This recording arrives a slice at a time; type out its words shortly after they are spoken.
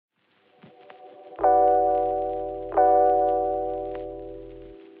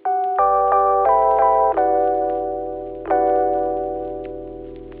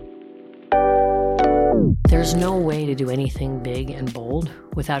There's no way to do anything big and bold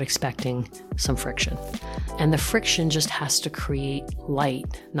without expecting some friction. And the friction just has to create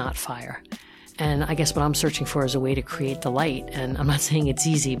light, not fire. And I guess what I'm searching for is a way to create the light. And I'm not saying it's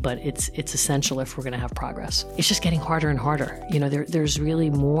easy, but it's essential if we're going to have progress. It's just getting harder and harder. There's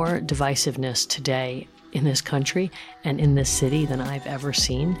really more divisiveness today in this country and in this city than I've ever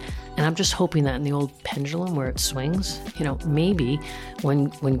seen. And I'm just hoping that in the old pendulum where it swings, maybe when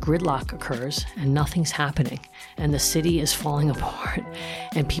gridlock occurs and nothing's happening and the city is falling apart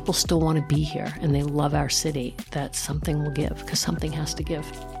and people still want to be here and they love our city, that something will give, because something has to give.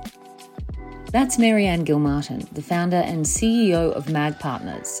 That's Maryanne Gilmartin, the founder and CEO of MAG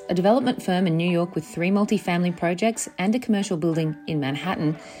Partners, a development firm in New York with 3 multifamily projects and a commercial building in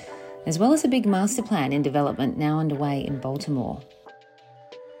Manhattan, as well as a big master plan in development now underway in Baltimore.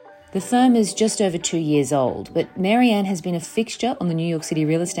 The firm is just over 2 years old, but Maryanne has been a fixture on the New York City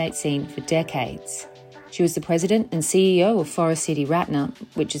real estate scene for decades. She was the president and CEO of Forest City Radnor,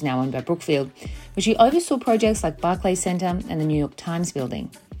 which is now owned by Brookfield, where she oversaw projects like Barclays Center and the New York Times building.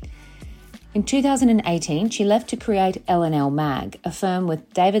 In 2018, she left to create L&L MAG, a firm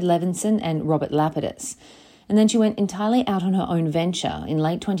with David Levinson and Robert Lapidus. And then she went entirely out on her own venture in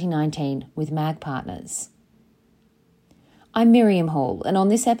late 2019 with MAG Partners. I'm Miriam Hall, and on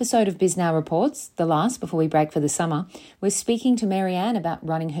this episode of BizNow Reports, the last before we break for the summer, we're speaking to Maryanne about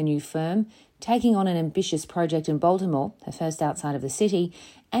running her new firm, taking on an ambitious project in Baltimore, her first outside of the city,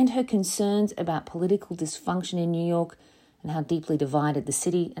 and her concerns about political dysfunction in New York and how deeply divided the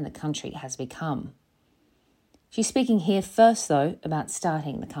city and the country has become. She's speaking here first, though, about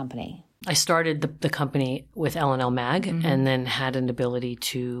starting the company. I started the company with L&L MAG and then had an ability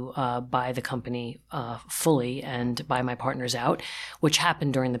to buy the company fully and buy my partners out, which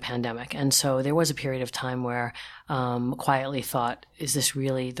happened during the pandemic. And so there was a period of time where quietly thought, is this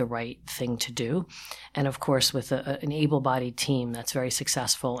really the right thing to do? And of course, with an able-bodied team that's very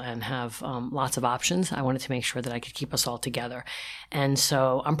successful and have lots of options, I wanted to make sure that I could keep us all together. And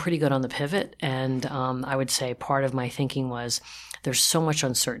so I'm pretty good on the pivot. And I would say part of my thinking was, there's so much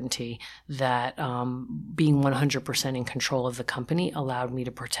uncertainty that being 100% in control of the company allowed me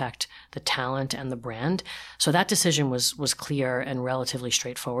to protect the talent and the brand. So that decision was clear and relatively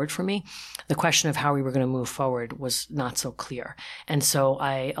straightforward for me. The question of how we were going to move forward was not so clear. And so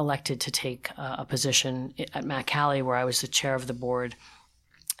I elected to take a position at Mack-Cali where I was the chair of the board,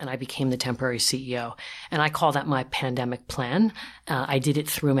 and I became the temporary CEO. And I call that my pandemic plan. I did it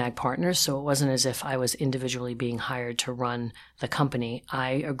through MAG Partners, so it wasn't as if I was individually being hired to run the company. I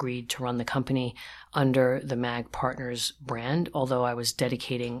agreed to run the company under the MAG Partners brand, although I was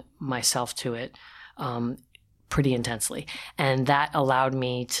dedicating myself to it pretty intensely. And that allowed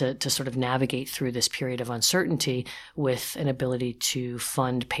me to sort of navigate through this period of uncertainty with an ability to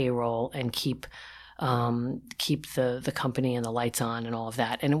fund payroll and keep the company and the lights on and all of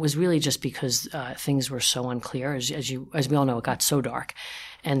that. And it was really just because things were so unclear. As we all know, it got so dark.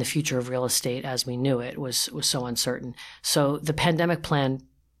 And the future of real estate as we knew it was so uncertain. So the pandemic plan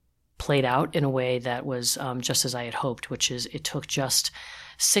played out in a way that was just as I had hoped, which is it took just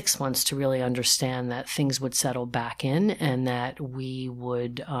 6 months to really understand that things would settle back in and that we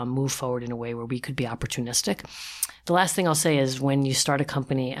would move forward in a way where we could be opportunistic. The last thing I'll say is when you start a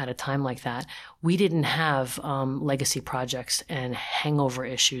company at a time like that, we didn't have legacy projects and hangover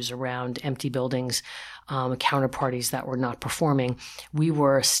issues around empty buildings, counterparties that were not performing. We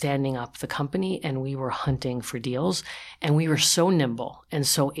were standing up the company and we were hunting for deals. And we were so nimble and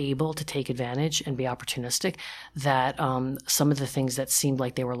so able to take advantage and be opportunistic that some of the things that seemed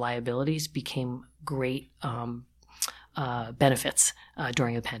like they were liabilities became great benefits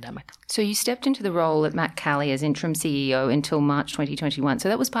during the pandemic. So you stepped into the role at Mack-Cali as interim CEO until March 2021. So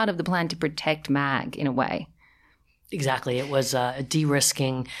that was part of the plan to protect MAG in a way. Exactly. It was a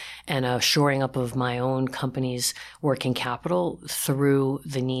de-risking and a shoring up of my own company's working capital through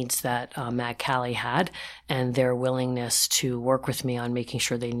the needs that Mack-Cali had and their willingness to work with me on making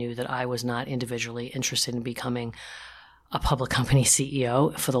sure they knew that I was not individually interested in becoming a public company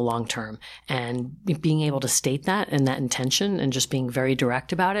CEO for the long term. And being able to state that and that intention and just being very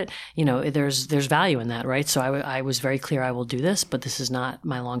direct about it, there's value in that, right? So I was very clear, I will do this, but this is not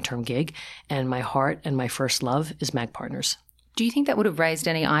my long-term gig. And my heart and my first love is MAG Partners. Do you think that would have raised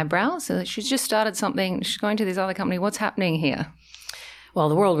any eyebrows? So she's just started something, she's going to this other company. What's happening here? Well,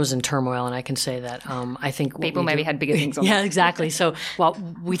 the world was in turmoil, and I can say that I think people maybe had bigger things on. Yeah, exactly. So while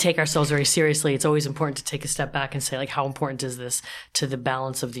we take ourselves very seriously, it's always important to take a step back and say, like, how important is this to the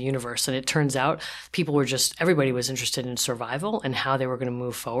balance of the universe? And it turns out everybody was interested in survival and how they were going to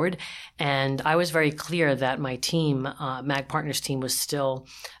move forward. And I was very clear that my team, MAG Partners team, was still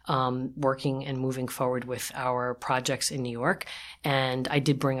working and moving forward with our projects in New York. And I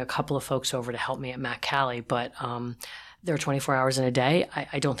did bring a couple of folks over to help me at Mac Cali, but there were 24 hours in a day.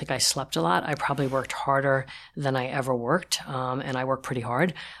 I don't think I slept a lot. I probably worked harder than I ever worked, and I work pretty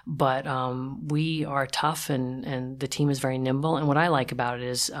hard. But we are tough, and the team is very nimble. And what I like about it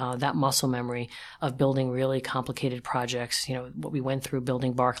is that muscle memory of building really complicated projects. You know, what we went through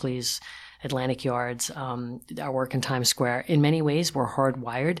building Barclays, Atlantic Yards, our work in Times Square. In many ways, we're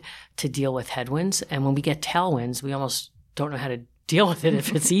hardwired to deal with headwinds. And when we get tailwinds, we almost don't know how to deal with it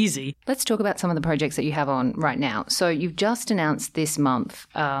if it's easy. Let's talk about some of the projects that you have on right now. So you've just announced this month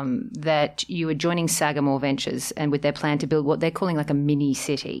that you are joining Sagamore Ventures and with their plan to build what they're calling like a mini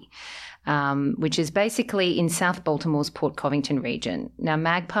city, which is basically in South Baltimore's Port Covington region. Now,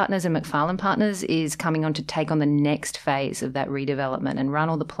 MAG Partners and McFarland Partners is coming on to take on the next phase of that redevelopment and run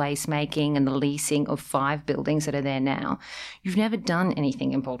all the placemaking and the leasing of 5 buildings that are there now. You've never done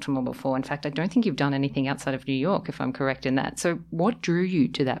anything in Baltimore before. In fact, I don't think you've done anything outside of New York, if I'm correct in that. So what drew you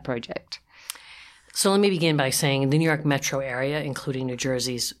to that project? So let me begin by saying the New York metro area, including New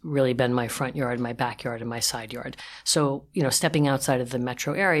Jersey's, really been my front yard, my backyard, and my side yard. So, stepping outside of the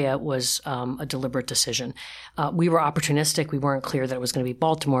metro area was a deliberate decision. We were opportunistic. We weren't clear that it was going to be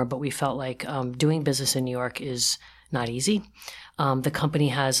Baltimore, but we felt like doing business in New York is not easy. The company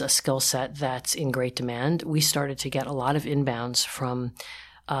has a skill set that's in great demand. We started to get a lot of inbounds from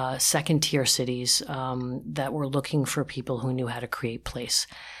second-tier cities that were looking for people who knew how to create place.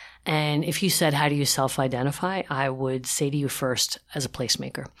 And if you said, how do you self-identify? I would say to you first, as a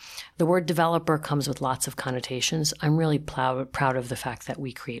placemaker. The word developer comes with lots of connotations. I'm really proud of the fact that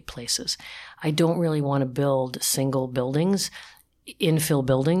we create places. I don't really want to build single buildings, infill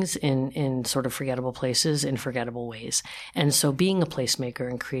buildings in sort of forgettable places in forgettable ways. And so being a placemaker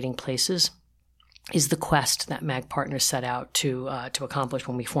and creating places is the quest that MAG Partners set out to accomplish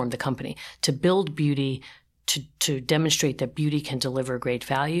when we formed the company, to build beauty, to demonstrate that beauty can deliver great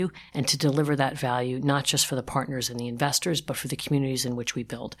value, and to deliver that value not just for the partners and the investors, but for the communities in which we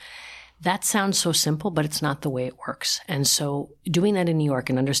build. That sounds so simple, but it's not the way it works. And so doing that in New York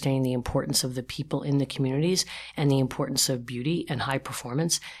and understanding the importance of the people in the communities and the importance of beauty and high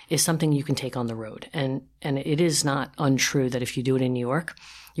performance is something you can take on the road. And it is not untrue that if you do it in New York,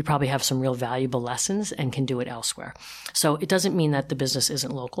 you probably have some real valuable lessons and can do it elsewhere. So it doesn't mean that the business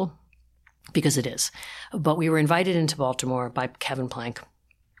isn't local, because it is. But we were invited into Baltimore by Kevin Plank.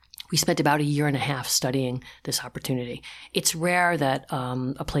 We spent about a year and a half studying this opportunity. It's rare that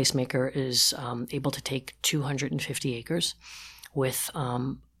a placemaker is able to take 250 acres with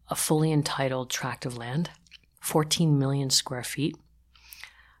a fully entitled tract of land, 14 million square feet,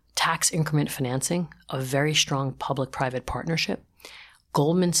 tax increment financing, a very strong public-private partnership,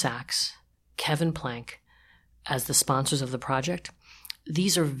 Goldman Sachs, Kevin Plank as the sponsors of the project.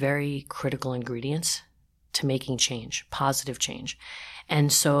 These are very critical ingredients to making change, positive change.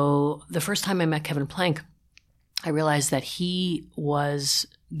 And so the first time I met Kevin Plank, I realized that he was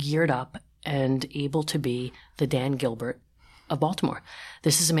geared up and able to be the Dan Gilbert of Baltimore.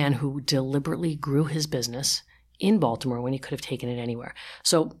 This is a man who deliberately grew his business in Baltimore when he could have taken it anywhere.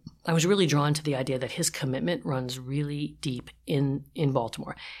 So I was really drawn to the idea that his commitment runs really deep in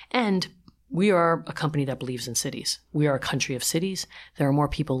Baltimore. And we are a company that believes in cities. We are a country of cities. There are more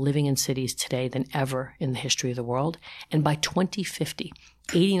people living in cities today than ever in the history of the world. And by 2050,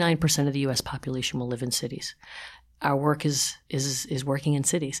 89% of the U.S. population will live in cities. Our work is working in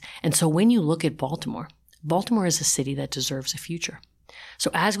cities. And so when you look at Baltimore, Baltimore is a city that deserves a future.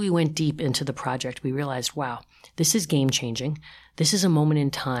 So as we went deep into the project, we realized, wow, this is game-changing. This is a moment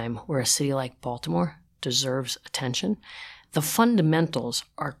in time where a city like Baltimore deserves attention. The fundamentals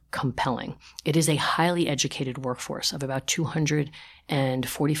are compelling. It is a highly educated workforce of about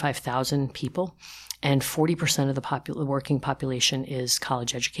 245,000 people, and 40% of the working population is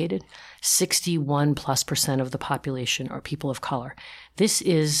college educated. 61+% of the population are people of color. This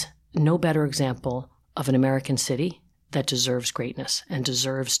is no better example of an American city that deserves greatness and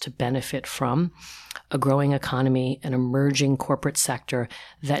deserves to benefit from a growing economy, an emerging corporate sector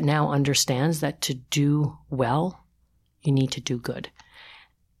that now understands that to do well, you need to do good.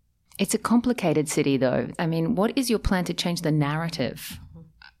 It's a complicated city, though. I mean, what is your plan to change the narrative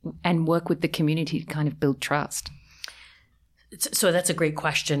and work with the community to kind of build trust? So that's a great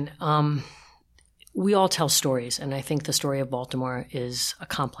question. we all tell stories, and I think the story of Baltimore is a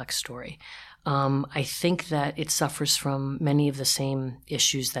complex story. I think that it suffers from many of the same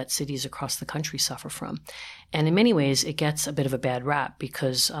issues that cities across the country suffer from. And in many ways, it gets a bit of a bad rap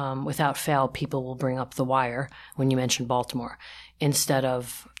because without fail, people will bring up The Wire when you mention Baltimore instead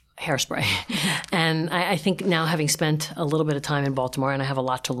of Hairspray. And I think now, having spent a little bit of time in Baltimore, and I have a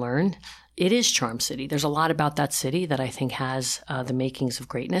lot to learn, it is Charm City. There's a lot about that city that I think has the makings of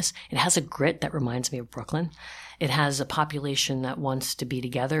greatness. It has a grit that reminds me of Brooklyn. It has a population that wants to be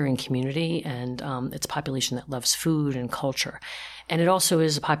together in community, and it's a population that loves food and culture. And it also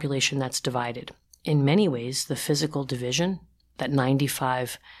is a population that's divided. In many ways, the physical division that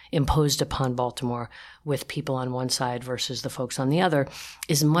 95 imposed upon Baltimore with people on one side versus the folks on the other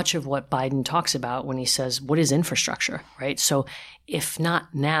is much of what Biden talks about when he says, what is infrastructure, right? So if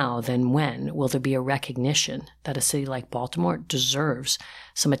not now, then when will there be a recognition that a city like Baltimore deserves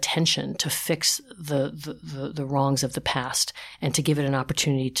some attention to fix the wrongs of the past and to give it an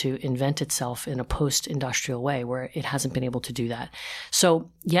opportunity to invent itself in a post-industrial way where it hasn't been able to do that?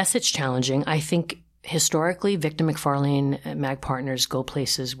 So yes, it's challenging. I think historically, Victor McFarlane and MAG Partners go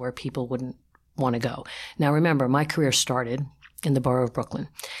places where people wouldn't want to go. Now, remember, my career started in the borough of Brooklyn,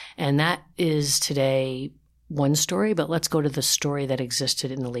 and that is today one story, but let's go to the story that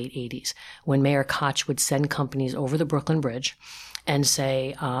existed in the late 80s when Mayor Koch would send companies over the Brooklyn Bridge and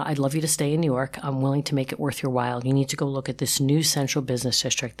say, I'd love you to stay in New York. I'm willing to make it worth your while. You need to go look at this new central business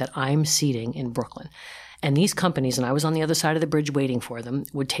district that I'm seeding in Brooklyn. And these companies, and I was on the other side of the bridge waiting for them,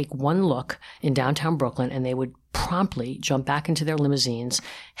 would take one look in downtown Brooklyn and they would promptly jump back into their limousines,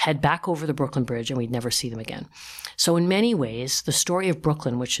 head back over the Brooklyn Bridge, and we'd never see them again. So in many ways, the story of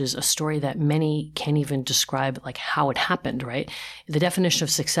Brooklyn, which is a story that many can't even describe like how it happened, right? The definition of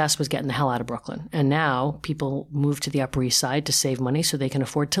success was getting the hell out of Brooklyn. And now people move to the Upper East Side to save money so they can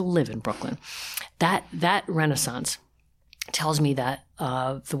afford to live in Brooklyn. That renaissance tells me that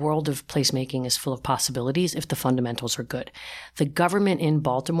the world of placemaking is full of possibilities if the fundamentals are good. The government in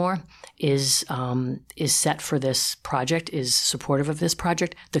Baltimore is set for this project, is supportive of this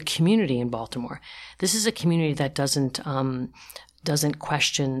project. The community in Baltimore, this is a community that doesn't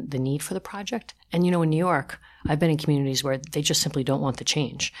question the need for the project. And in New York, I've been in communities where they just simply don't want the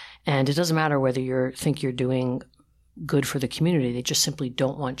change. And it doesn't matter whether you think you're doing good for the community, they just simply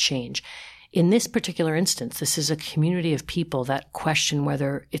don't want change. In this particular instance, this is a community of people that question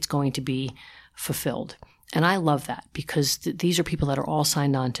whether it's going to be fulfilled. And I love that because these are people that are all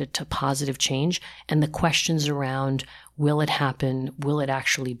signed on to positive change. And the questions around, will it happen? Will it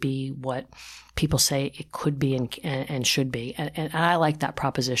actually be what people say it could be and should be? And I like that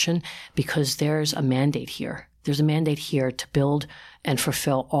proposition because there's a mandate here. There's a mandate here to build and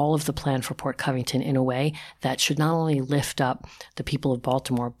fulfill all of the plan for Port Covington in a way that should not only lift up the people of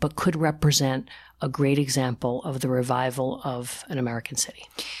Baltimore, but could represent a great example of the revival of an American city.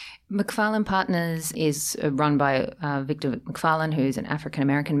 McFarlane Partners is run by Victor McFarlane, who's an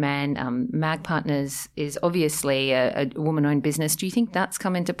African-American man. MAG Partners is obviously a woman-owned business. Do you think that's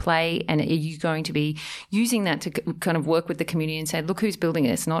come into play? And are you going to be using that to kind of work with the community and say, look who's building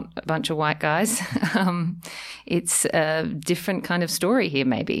it? It's not a bunch of white guys. It's a different kind of story here,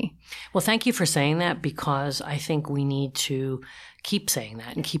 maybe. Well, thank you for saying that because I think we need to keep saying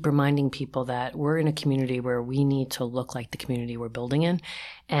that and keep reminding people that we're in a community where we need to look like the community we're building in.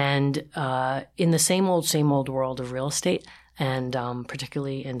 And in the same old world of real estate, and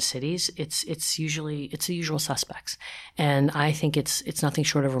particularly in cities, it's the usual suspects. And I think it's nothing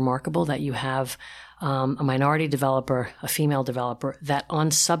short of remarkable that you have a minority developer, a female developer, that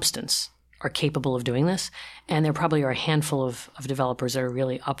on substance are capable of doing this. And there probably are a handful of developers that are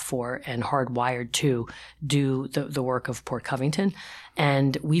really up for and hardwired to do the work of Port Covington.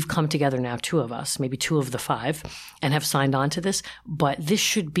 And we've come together now, two of us, maybe two of the five, and have signed on to this. But this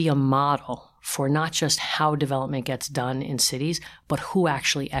should be a model for not just how development gets done in cities, but who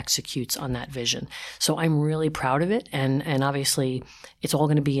actually executes on that vision. So I'm really proud of it. And obviously it's all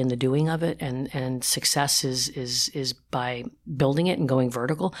going to be in the doing of it. And success is by building it and going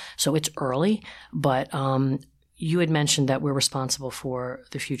vertical. So it's early, but you had mentioned that we're responsible for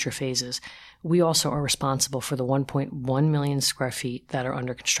the future phases. We also are responsible for the 1.1 million square feet that are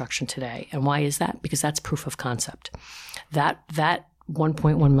under construction today. And why is that? Because that's proof of concept. That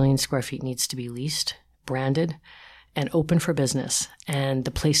 1.1 million square feet needs to be leased, branded, and open for business. And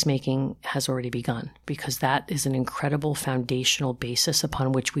the placemaking has already begun because that is an incredible foundational basis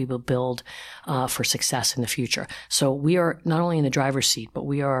upon which we will build for success in the future. So we are not only in the driver's seat, but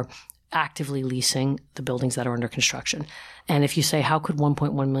we are actively leasing the buildings that are under construction. And if you say, how could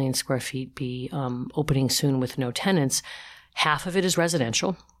 1.1 million square feet be opening soon with no tenants? Half of it is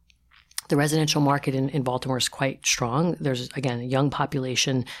residential. The residential market in Baltimore is quite strong. There's, again, a young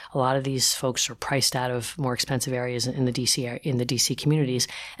population. A lot of these folks are priced out of more expensive areas in the DC communities.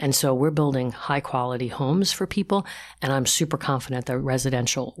 And so we're building high quality homes for people. And I'm super confident that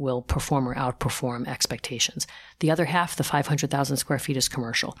residential will perform or outperform expectations. The other half, the 500,000 square feet, is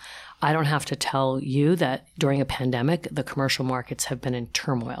commercial. I don't have to tell you that during a pandemic, the commercial markets have been in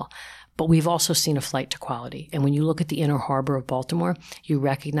turmoil. But we've also seen a flight to quality. And when you look at the inner harbor of Baltimore, you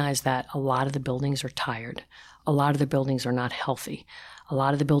recognize that a lot of the buildings are tired. A lot of the buildings are not healthy. A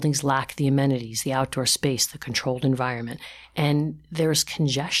lot of the buildings lack the amenities, the outdoor space, the controlled environment. And there's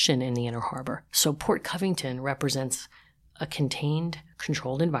congestion in the inner harbor. So Port Covington represents a contained,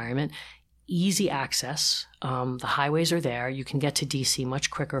 controlled environment, easy access. The highways are there. You can get to DC much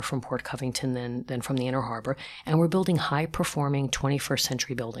quicker from Port Covington than from the inner harbor. And we're building high-performing 21st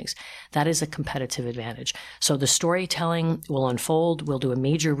century buildings. That is a competitive advantage. So the storytelling will unfold. We'll do a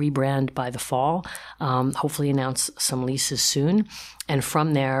major rebrand by the fall, hopefully announce some leases soon. And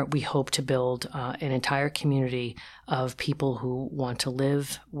from there, we hope to build an entire community of people who want to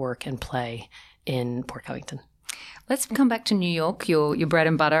live, work, and play in Port Covington. Let's come back to New York, your bread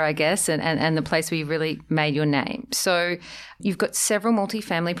and butter, I guess, and the place where you really made your name. So you've got several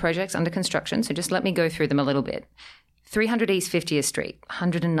multifamily projects under construction, so just let me go through them a little bit. 300 East 50th Street,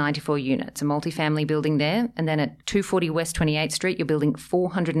 194 units, a multifamily building there. And then at 240 West 28th Street, you're building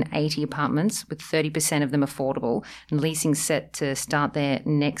 480 apartments with 30% of them affordable, and leasing set to start there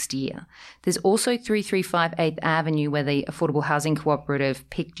next year. There's also 335 8th Avenue, where the Affordable Housing Cooperative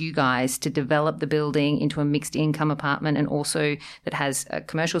picked you guys to develop the building into a mixed income apartment, and also that has a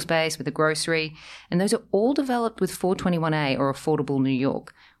commercial space with a grocery. And those are all developed with 421A, or Affordable New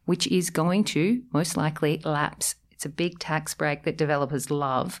York, which is going to most likely lapse. It's a big tax break that developers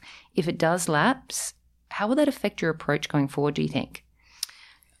love. If it does lapse, how will that affect your approach going forward, do you think?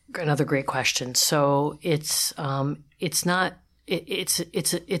 Another great question. So it's an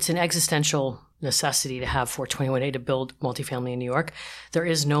existential necessity to have 421A to build multifamily in New York. There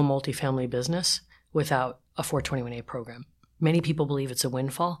is no multifamily business without a 421A program. Many people believe it's a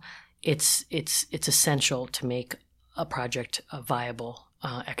windfall. It's essential to make a project viable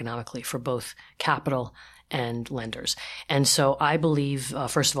economically for both capital and lenders. And so I believe,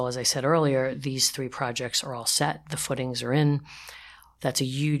 first of all, as I said earlier, these three projects are all set. The footings are in. That's a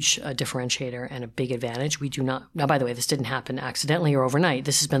huge differentiator and a big advantage. We do not, now, by the way, this didn't happen accidentally or overnight.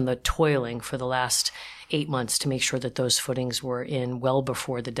 This has been the toiling for the last 8 months to make sure that those footings were in well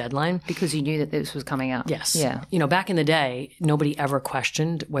before the deadline. Because you knew that this was coming up. Yes. Yeah. You know, back in the day, nobody ever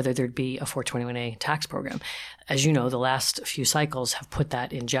questioned whether there'd be a 421A tax program. As you know, the last few cycles have put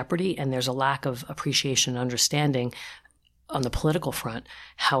that in jeopardy, and there's a lack of appreciation and understanding on the political front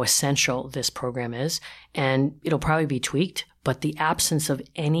how essential this program is. And it'll probably be tweaked, but the absence of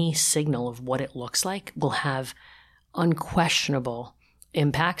any signal of what it looks like will have unquestionable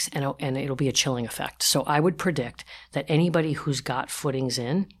impacts, and it'll be a chilling effect. So I would predict that anybody who's got footings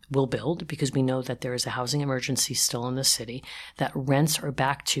in will build, because we know that there is a housing emergency still in the city, that rents are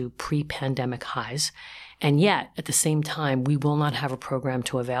back to pre-pandemic highs. And yet, at the same time, we will not have a program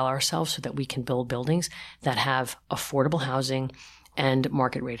to avail ourselves so that we can build buildings that have affordable housing and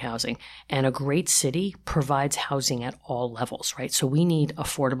market rate housing. And a great city provides housing at all levels, right? So we need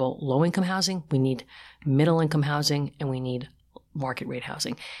affordable low-income housing, we need middle-income housing, and we need market rate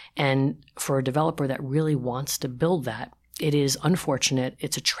housing. And for a developer that really wants to build that, it is unfortunate,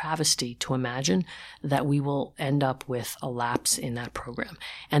 it's a travesty to imagine that we will end up with a lapse in that program.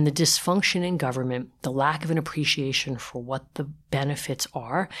 And the dysfunction in government, the lack of an appreciation for what the benefits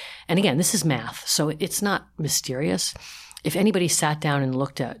are. And again, this is math, so it's not mysterious. If anybody sat down and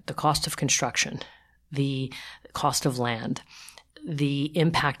looked at the cost of construction, the cost of land, the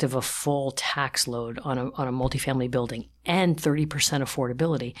impact of a full tax load on a multifamily building, and 30%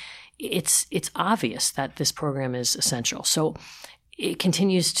 affordability, it's obvious that this program is essential. So it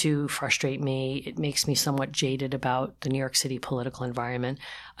continues to frustrate me. It makes me somewhat jaded about the New York City political environment.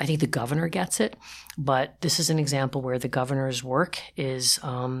 I think the governor gets it, but this is an example where the governor's work is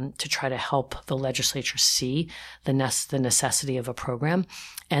to try to help the legislature see the necessity of a program,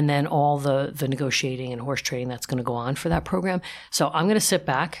 and then all the negotiating and horse trading that's going to go on for that program. So I'm going to sit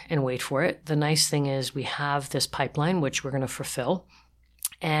back and wait for it. The nice thing is we have this pipeline, which we're going to fulfill,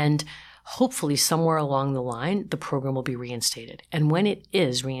 and hopefully somewhere along the line, the program will be reinstated. And when it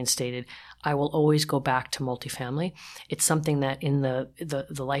is reinstated, I will always go back to multifamily. It's something that in the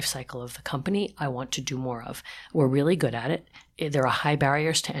life cycle of the company, I want to do more of. We're really good at it. There are high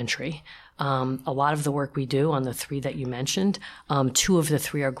barriers to entry. A lot of the work we do on the 3 that you mentioned, 2 of the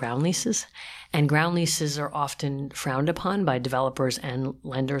 3 are ground leases. And ground leases are often frowned upon by developers and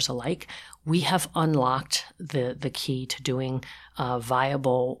lenders alike. We have unlocked the key to doing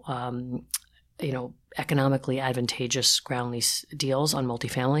viable, economically advantageous ground lease deals on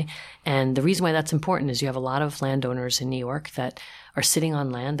multifamily. And the reason why that's important is you have a lot of landowners in New York that are sitting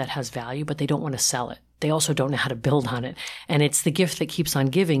on land that has value, but they don't want to sell it. They also don't know how to build on it. And it's the gift that keeps on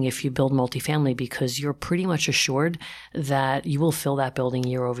giving if you build multifamily, because you're pretty much assured that you will fill that building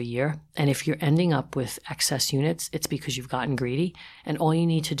year over year. And if you're ending up with excess units, it's because you've gotten greedy. And all you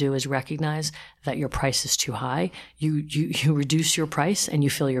need to do is recognize that your price is too high. You reduce your price and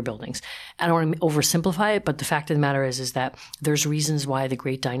you fill your buildings. I don't want to oversimplify it, but the fact of the matter is that there's reasons why the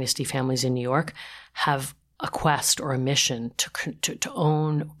great dynasty families in New York have a quest or a mission to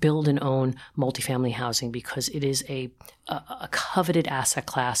build and own multifamily housing, because it is a coveted asset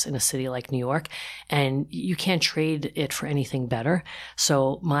class in a city like New York, and you can't trade it for anything better.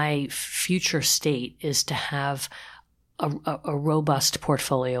 So my future state is to have a robust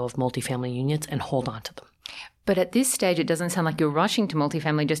portfolio of multifamily units and hold on to them. But at this stage, it doesn't sound like you're rushing to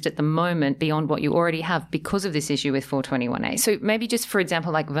multifamily just at the moment beyond what you already have because of this issue with 421A. So maybe just, for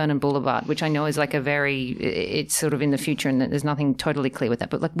example, like Vernon Boulevard, which I know is like it's sort of in the future and there's nothing totally clear with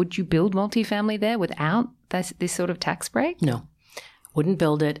that. But like, would you build multifamily there without this sort of tax break? No. Wouldn't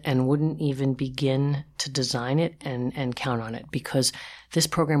build it and wouldn't even begin to design it and count on it, because this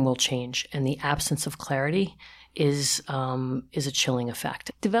program will change, and the absence of clarity is a chilling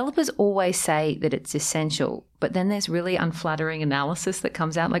effect. Developers always say that it's essential, but then there's really unflattering analysis that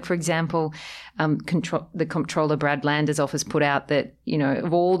comes out. Like, for example, the Comptroller Brad Lander's office put out that,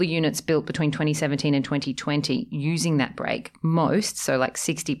 of all the units built between 2017 and 2020 using that break, most, so like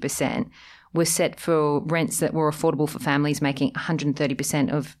 60%, were set for rents that were affordable for families making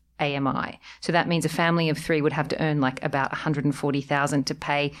 130% of AMI. So that means a family of 3 would have to earn like about $140,000 to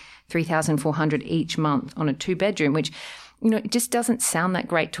pay $3,400 each month on a 2-bedroom, which, it just doesn't sound that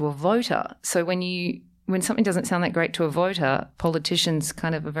great to a voter. So when something doesn't sound that great to a voter, politicians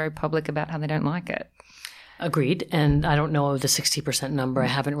kind of are very public about how they don't like it. Agreed. And I don't know the 60% number. I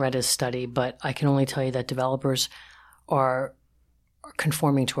haven't read his study, but I can only tell you that developers are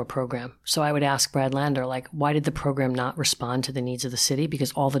conforming to a program. So I would ask Brad Lander, why did the program not respond to the needs of the city?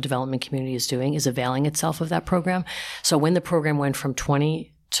 Because all the development community is doing is availing itself of that program. So when the program went from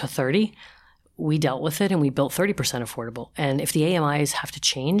 20 to 30, we dealt with it and we built 30% affordable. And if the AMIs have to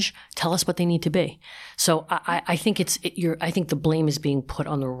change, tell us what they need to be. So I think I think the blame is being put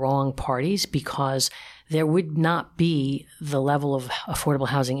on the wrong parties, because there would not be the level of affordable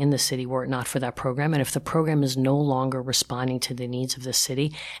housing in the city were it not for that program. And if the program is no longer responding to the needs of the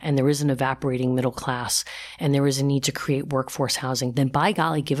city, and there is an evaporating middle class, and there is a need to create workforce housing, then by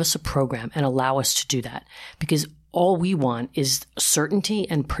golly, give us a program and allow us to do that. Because all we want is certainty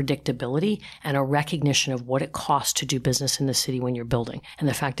and predictability and a recognition of what it costs to do business in the city when you're building. And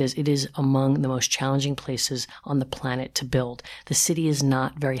the fact is, it is among the most challenging places on the planet to build. The city is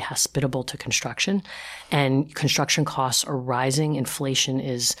not very hospitable to construction, and construction costs are rising. Inflation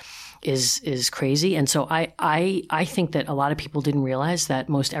is crazy. And so I think that a lot of people didn't realize that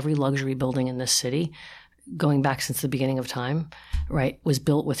most every luxury building in this city, going back since the beginning of time, right, was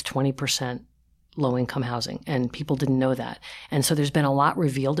built with 20% low-income housing, and people didn't know that. And so there's been a lot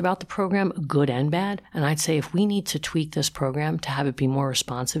revealed about the program, good and bad. And I'd say if we need to tweak this program to have it be more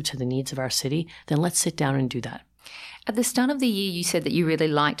responsive to the needs of our city, then let's sit down and do that. At the start of the year, you said that you really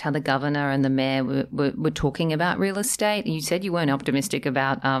liked how the governor and the mayor were talking about real estate. You said you weren't optimistic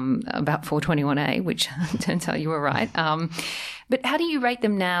about 421A, which turns out you were right. But how do you rate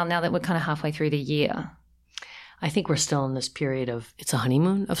them now that we're kind of halfway through the year? I think we're still in this period of, it's a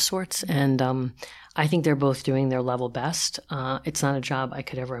honeymoon of sorts. And I think they're both doing their level best. It's not a job I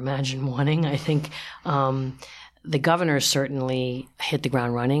could ever imagine wanting. I think the governor certainly hit the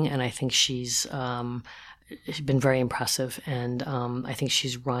ground running, and I think she's been very impressive. And I think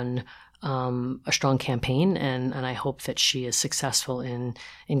she's run a strong campaign, and I hope that she is successful in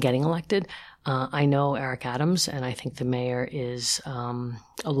getting elected. I know Eric Adams, and I think the mayor is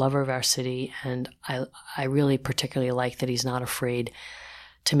a lover of our city, and I really particularly like that he's not afraid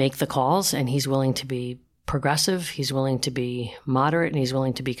to make the calls, and he's willing to be progressive, he's willing to be moderate, and he's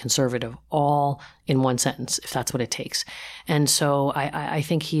willing to be conservative, all in one sentence, if that's what it takes. And so I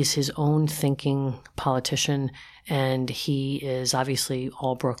think he's his own thinking politician, and he is obviously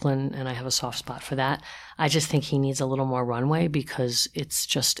all Brooklyn, and I have a soft spot for that. I just think he needs a little more runway because it's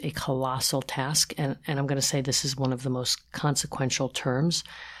just a colossal task. And I'm going to say this is one of the most consequential terms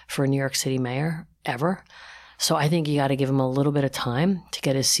for a New York City mayor ever. So I think you got to give him a little bit of time to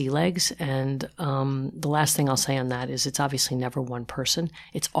get his sea legs. And the last thing I'll say on that is it's obviously never one person.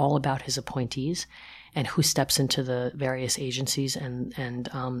 It's all about his appointees and who steps into the various agencies and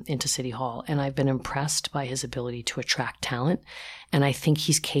into City Hall. And I've been impressed by his ability to attract talent. And I think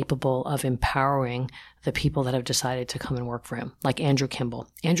he's capable of empowering the people that have decided to come and work for him, like Andrew Kimball.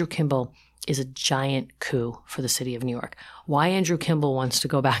 Andrew Kimball is a giant coup for the city of New York. Why Andrew Kimball wants to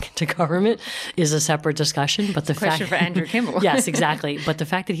go back into government is a separate discussion. But the question for Andrew Kimball. Yes, exactly. But the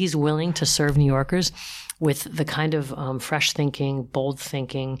fact that he's willing to serve New Yorkers with the kind of fresh thinking, bold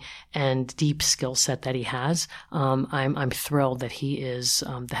thinking, and deep skill set that he has, I'm thrilled that he is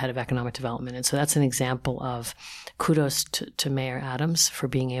the head of economic development. And so that's an example of kudos to Mayor Adams for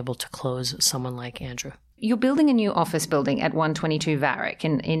being able to close someone like Andrew. You're building a new office building at 122 Varick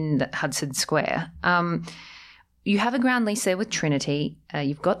in Hudson Square. You have a ground lease there with Trinity.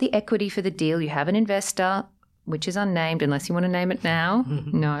 You've got the equity for the deal. You have an investor, which is unnamed, unless you want to name it now.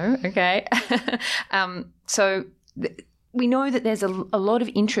 No? Okay. So we know that there's a lot of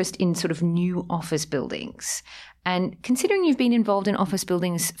interest in sort of new office buildings. And considering you've been involved in office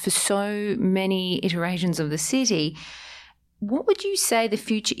buildings for so many iterations of the city, what would you say the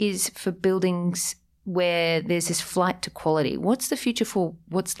future is for buildings where there's this flight to quality? What's the future for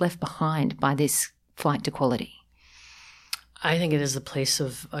what's left behind by this flight to quality? I think it is the place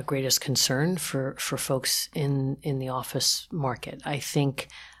of greatest concern for folks in the office market. I think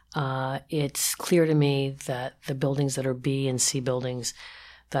it's clear to me that the buildings that are B and C buildings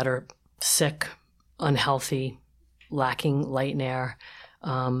that are sick, unhealthy, lacking light and air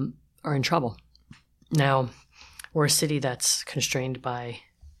are in trouble. Now, we're a city that's constrained by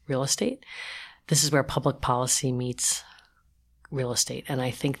real estate. This is where public policy meets real estate. And I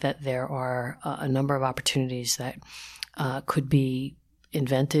think that there are a number of opportunities that could be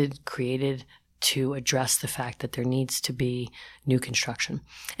invented, created to address the fact that there needs to be new construction.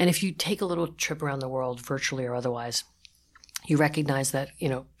 And if you take a little trip around the world, virtually or otherwise, you recognize that,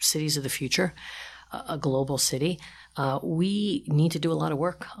 cities of the future, a global city, we need to do a lot of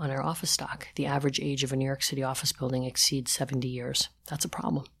work on our office stock. The average age of a New York City office building exceeds 70 years. That's a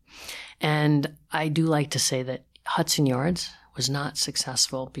problem. And I do like to say that Hudson Yards was not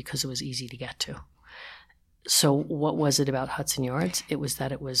successful because it was easy to get to. So what was it about Hudson Yards? It was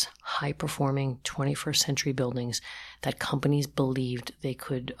that it was high-performing 21st century buildings that companies believed they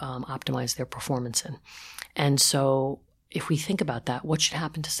could optimize their performance in. And so if we think about that, what should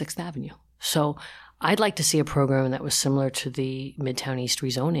happen to 6th Avenue? So I'd like to see a program that was similar to the Midtown East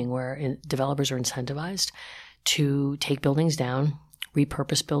rezoning, where developers are incentivized to take buildings down,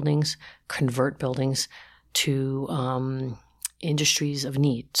 repurpose buildings, convert buildings to industries of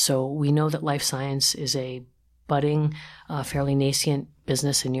need. So we know that life science is a budding, fairly nascent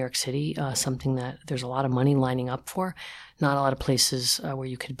business in New York City, something that there's a lot of money lining up for. Not a lot of places where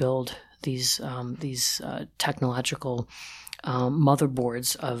you could build these technological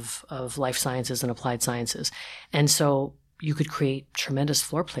motherboards of life sciences and applied sciences. And so you could create tremendous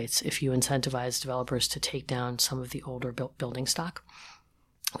floor plates if you incentivize developers to take down some of the older building stock.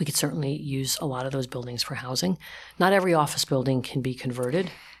 We could certainly use a lot of those buildings for housing. Not every office building can be converted.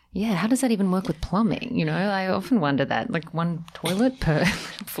 Yeah, how does that even work with plumbing? I often wonder that, like one toilet per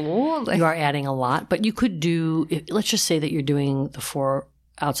floor? You are adding a lot, but you could let's just say that you're doing the 4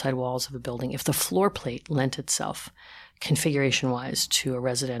 outside walls of a building. If the floor plate lent itself configuration-wise to a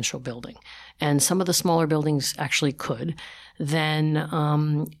residential building, and some of the smaller buildings actually could,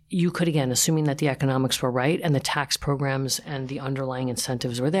 then you could, again, assuming that the economics were right and the tax programs and the underlying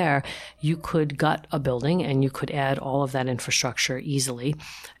incentives were there, you could gut a building and you could add all of that infrastructure easily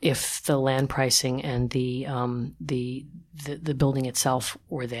if the land pricing and the building itself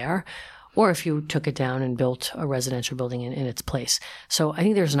were there, or if you took it down and built a residential building in its place. So I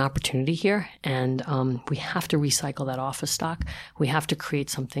think there's an opportunity here, and we have to recycle that office stock. We have to create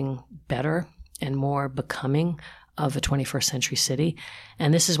something better and more becoming of a 21st century city.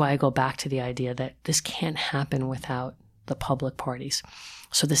 And this is why I go back to the idea that this can't happen without the public parties.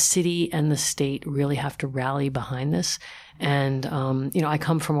 So the city and the state really have to rally behind this. And, I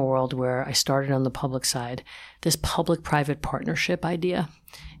come from a world where I started on the public side. This public-private partnership idea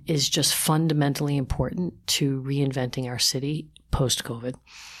is just fundamentally important to reinventing our city post-COVID.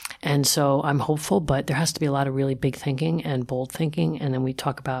 And so I'm hopeful, but there has to be a lot of really big thinking and bold thinking. And then we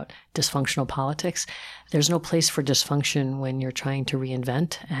talk about dysfunctional politics. There's no place for dysfunction when you're trying to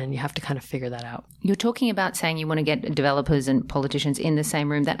reinvent, and you have to kind of figure that out. You're talking about saying you want to get developers and politicians in the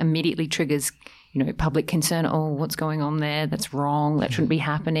same room. That immediately triggers, public concern. Oh, what's going on there? That's wrong. That shouldn't be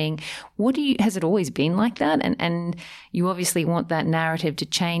happening. Has it always been like that? And you obviously want that narrative to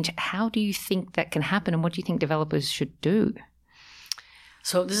change. How do you think that can happen, and what do you think developers should do?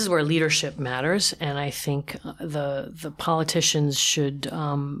 So this is where leadership matters, and I think the politicians should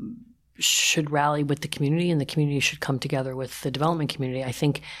rally with the community, and the community should come together with the development community. I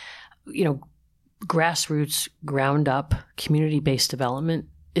think, grassroots, ground up, community-based development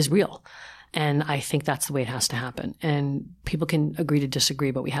is real. And I think that's the way it has to happen. And people can agree to disagree,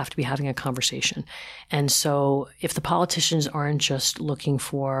 but we have to be having a conversation. And so if the politicians aren't just looking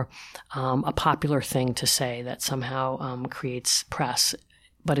for a popular thing to say that somehow creates press,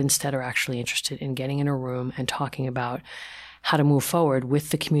 but instead are actually interested in getting in a room and talking about how to move forward with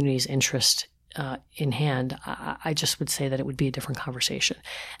the community's interest in hand, I just would say that it would be a different conversation.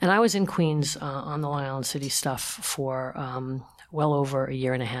 And I was in Queens on the Long Island City stuff for well over a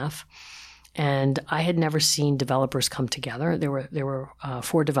year and a half. And I had never seen developers come together. There were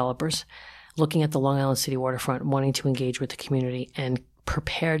 4 developers looking at the Long Island City waterfront, wanting to engage with the community and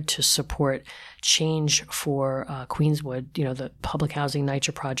prepared to support change for Queenswood, the public housing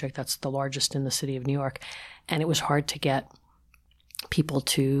NYCHA project. That's the largest in the city of New York. And it was hard to get people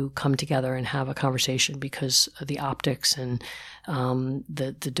to come together and have a conversation because of the optics and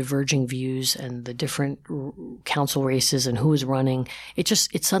the diverging views and the different council races and who was running. It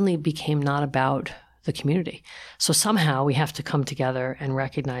suddenly became not about the community. So somehow we have to come together and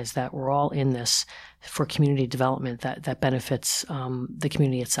recognize that we're all in this for community development that benefits the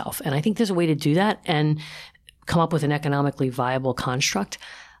community itself. And I think there's a way to do that and come up with an economically viable construct.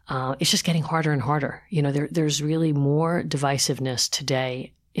 It's just getting harder and harder. There's really more divisiveness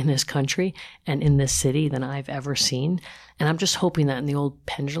today in this country and in this city than I've ever seen. And I'm just hoping that in the old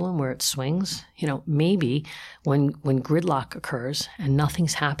pendulum where it swings, maybe when gridlock occurs and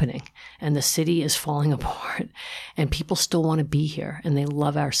nothing's happening and the city is falling apart and people still want to be here and they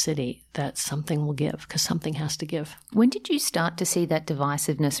love our city, that something will give, because something has to give. When did you start to see that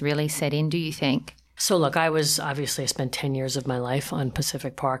divisiveness really set in, do you think? So look, I spent 10 years of my life on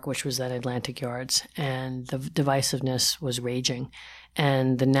Pacific Park, which was at Atlantic Yards, and the divisiveness was raging.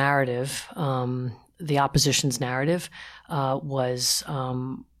 And the narrative, the opposition's narrative, was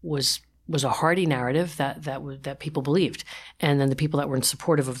a hearty narrative that people believed. And then the people that were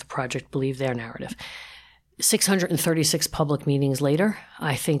supportive of the project believed their narrative. 636 public meetings later,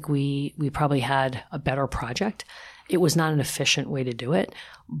 I think we probably had a better project. It was not an efficient way to do it,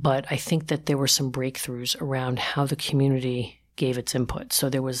 but I think that there were some breakthroughs around how the community gave its input. So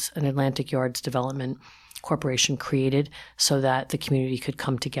there was an Atlantic Yards Development Corporation created so that the community could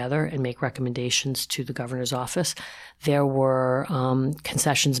come together and make recommendations to the governor's office. There were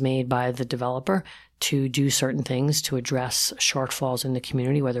concessions made by the developer to do certain things to address shortfalls in the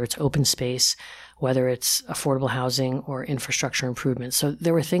community, whether it's open space, whether it's affordable housing or infrastructure improvements. So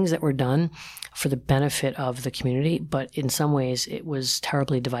there were things that were done for the benefit of the community, but in some ways it was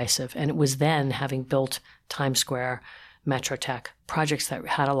terribly divisive. And it was then, having built Times Square, MetroTech, projects that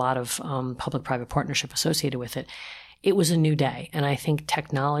had a lot of public-private partnership associated with it, it was a new day. And I think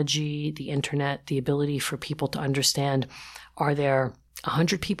technology, the internet, the ability for people to understand, are there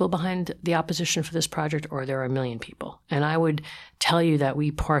 100 people behind the opposition for this project, or there are 1 million people? And I would tell you that we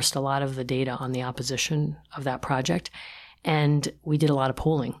parsed a lot of the data on the opposition of that project, and we did a lot of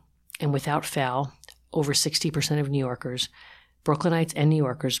polling. And without fail, over 60% of New Yorkers, Brooklynites and New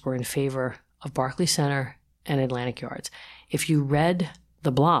Yorkers, were in favor of Barclays Center and Atlantic Yards. If you read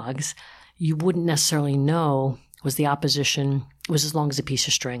the blogs, you wouldn't necessarily know was the opposition was as long as a piece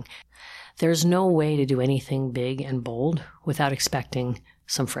of string. There's no way to do anything big and bold without expecting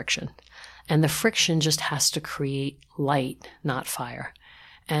some friction. And the friction just has to create light, not fire.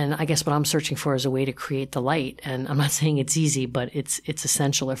 And I guess what I'm searching for is a way to create the light. And I'm not saying it's easy, but it's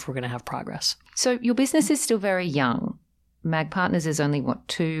essential if we're going to have progress. So your business is still very young. MAG Partners is only,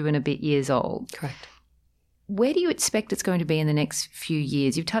 2 and a bit years old? Correct. Where do you expect it's going to be in the next few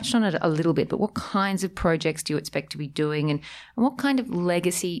years? You've touched on it a little bit, but what kinds of projects do you expect to be doing, and what kind of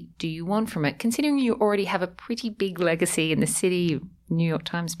legacy do you want from it, considering you already have a pretty big legacy in the city, New York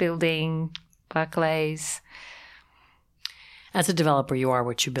Times building, Barclays? As a developer, you are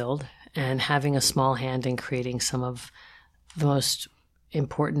what you build, and having a small hand in creating some of the most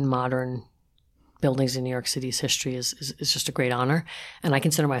important modern buildings in New York City's history is just a great honor. And I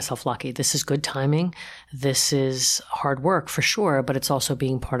consider myself lucky. This is good timing. This is hard work for sure, but it's also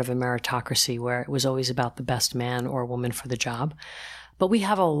being part of a meritocracy where it was always about the best man or woman for the job. But we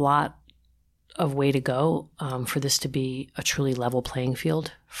have a lot of way to go for this to be a truly level playing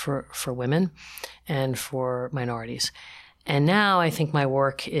field for women and for minorities. And now I think my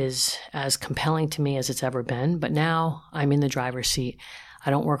work is as compelling to me as it's ever been, but now I'm in the driver's seat.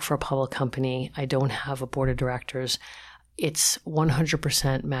 I don't work for a public company. I don't have a board of directors. It's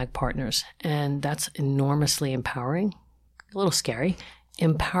 100% MAG partners. And that's enormously empowering, a little scary,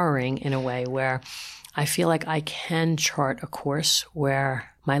 empowering in a way where I feel like I can chart a course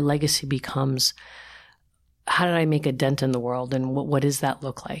where my legacy becomes, how did I make a dent in the world and what does that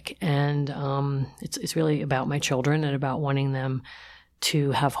look like? And it's really about my children and about wanting them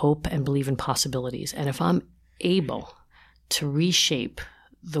to have hope and believe in possibilities. And if I'm able to reshape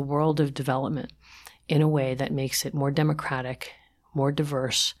the world of development in a way that makes it more democratic, more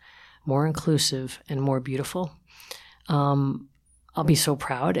diverse, more inclusive, and more beautiful, I'll be so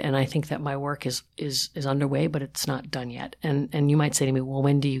proud. And I think that my work is underway, but it's not done yet. And you might say to me, well,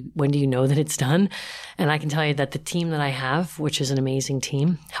 when do you know that it's done? And I can tell you that the team that I have, which is an amazing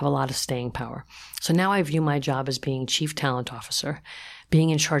team, have a lot of staying power. So now I view my job as being Chief Talent Officer, being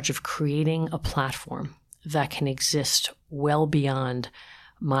in charge of creating a platform that can exist well beyond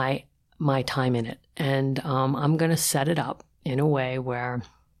my time in it. And I'm going to set it up in a way where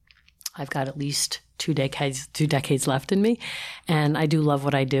I've got at least two decades left in me. And I do love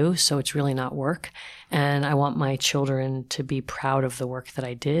what I do, so it's really not work. And I want my children to be proud of the work that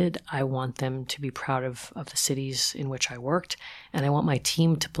I did. I want them to be proud of the cities in which I worked. And I want my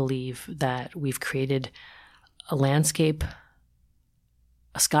team to believe that we've created a landscape,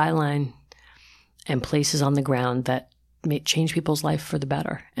 a skyline, and places on the ground that may change people's life for the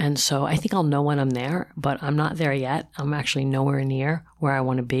better. And so I think I'll know when I'm there, but I'm not there yet. I'm actually nowhere near where I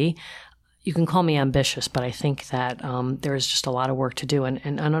want to be. You can call me ambitious, but I think that there is just a lot of work to do.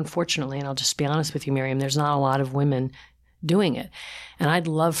 And unfortunately, and I'll just be honest with you, Miriam, there's not a lot of women doing it. And I'd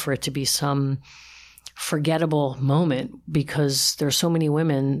love for it to be some forgettable moment because there's so many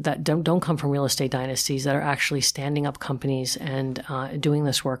women that don't come from real estate dynasties that are actually standing up companies and doing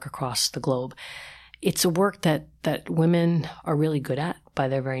this work across the globe. It's a work that women are really good at by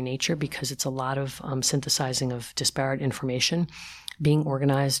their very nature because it's a lot of synthesizing of disparate information, being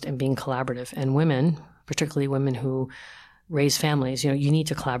organized and being collaborative. And women, particularly women who raise families, you need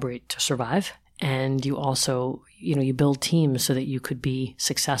to collaborate to survive. And you also, you build teams so that you could be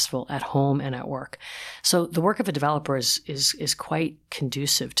successful at home and at work. So the work of a developer is quite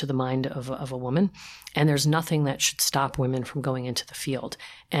conducive to the mind of a woman. And there's nothing that should stop women from going into the field.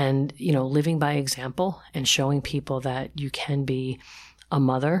 And, living by example and showing people that you can be a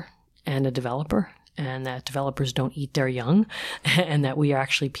mother and a developer, and that developers don't eat their young, and that we are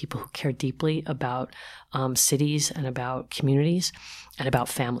actually people who care deeply about cities and about communities and about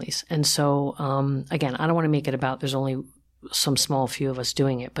families. And so, again, I don't want to make it about there's only some small few of us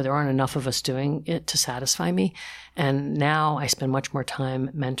doing it, but there aren't enough of us doing it to satisfy me. And now I spend much more time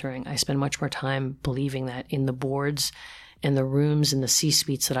mentoring. I spend much more time believing that in the boards and the rooms and the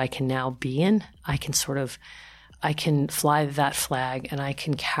C-suites that I can now be in, I can fly that flag and I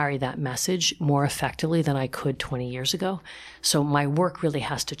can carry that message more effectively than I could 20 years ago. So my work really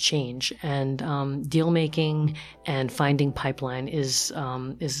has to change. And deal making and finding pipeline is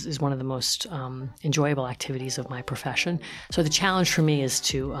one of the most enjoyable activities of my profession. So the challenge for me is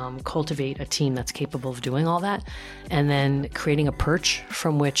to cultivate a team that's capable of doing all that, and then creating a perch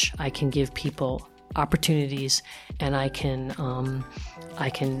from which I can give people opportunities, and I can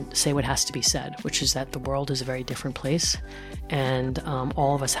say what has to be said, which is that the world is a very different place, and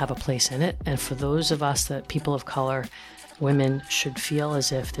all of us have a place in it. And for those of us that people of color, women should feel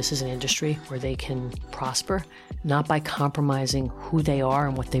as if this is an industry where they can prosper, not by compromising who they are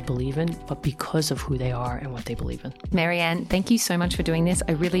and what they believe in, but because of who they are and what they believe in. Marianne, thank you so much for doing this.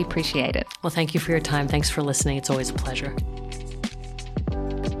 I really appreciate it. Well, thank you for your time. Thanks for listening. It's always a pleasure.